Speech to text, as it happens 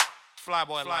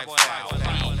Flyboy lifestyle.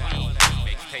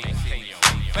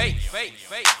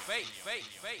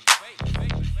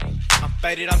 I'm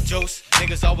faded, I'm juice.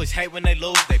 Niggas always hate when they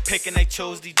lose. They pick and they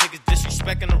choose. These niggas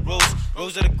disrespecting the rules.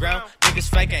 Rules of the ground. Niggas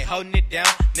fake ain't holding it down.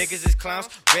 Niggas is clowns.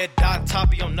 Red dot, top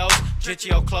of your nose.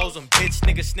 Gentio clothes on bitch.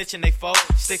 Niggas snitching they fold.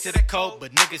 Stick to the code,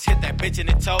 but niggas hit that bitch in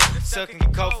the toe. Sucking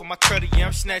your coat for my credit, yeah,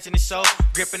 I'm snatching his soul.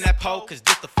 Gripping that pole, cause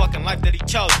this the fucking life that he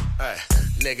chose. Hey,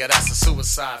 nigga, that's a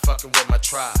suicide. Fucking with my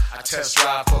tribe. I test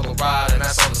drive for the ride, and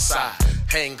that's on the side.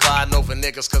 Hang gliding over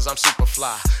niggas cause I'm super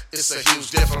fly. It's a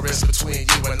huge difference between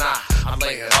you and I. I'm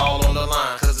laying it all on the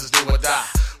line cause it's do or die.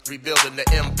 Rebuilding the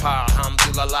empire,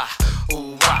 alhamdulillah.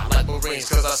 Ooh, rock like Marines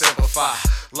cause I simplify.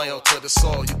 Lay on to the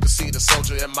soul, you can see the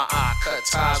soldier in my eye. Cut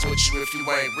ties with you if you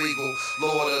ain't regal.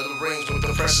 Lord of the rings with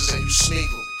the pressures and you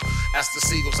sneagle. That's the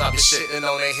seagulls I be shitting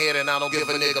on their head, and I don't give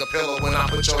a nigga pillow when I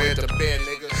put your head to bed,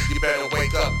 nigga. You better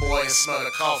wake up, boy, and smell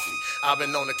the coffee. I've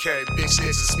been known to carry big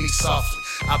sticks and speak softly.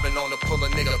 I've been known to pull a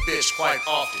nigga bitch quite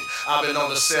often. I've been known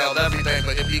to sell everything,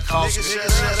 but it be costly.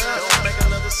 Nigga, shut up. Don't make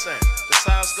another sound. The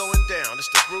side's going down. It's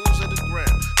the rules of the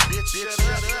ground.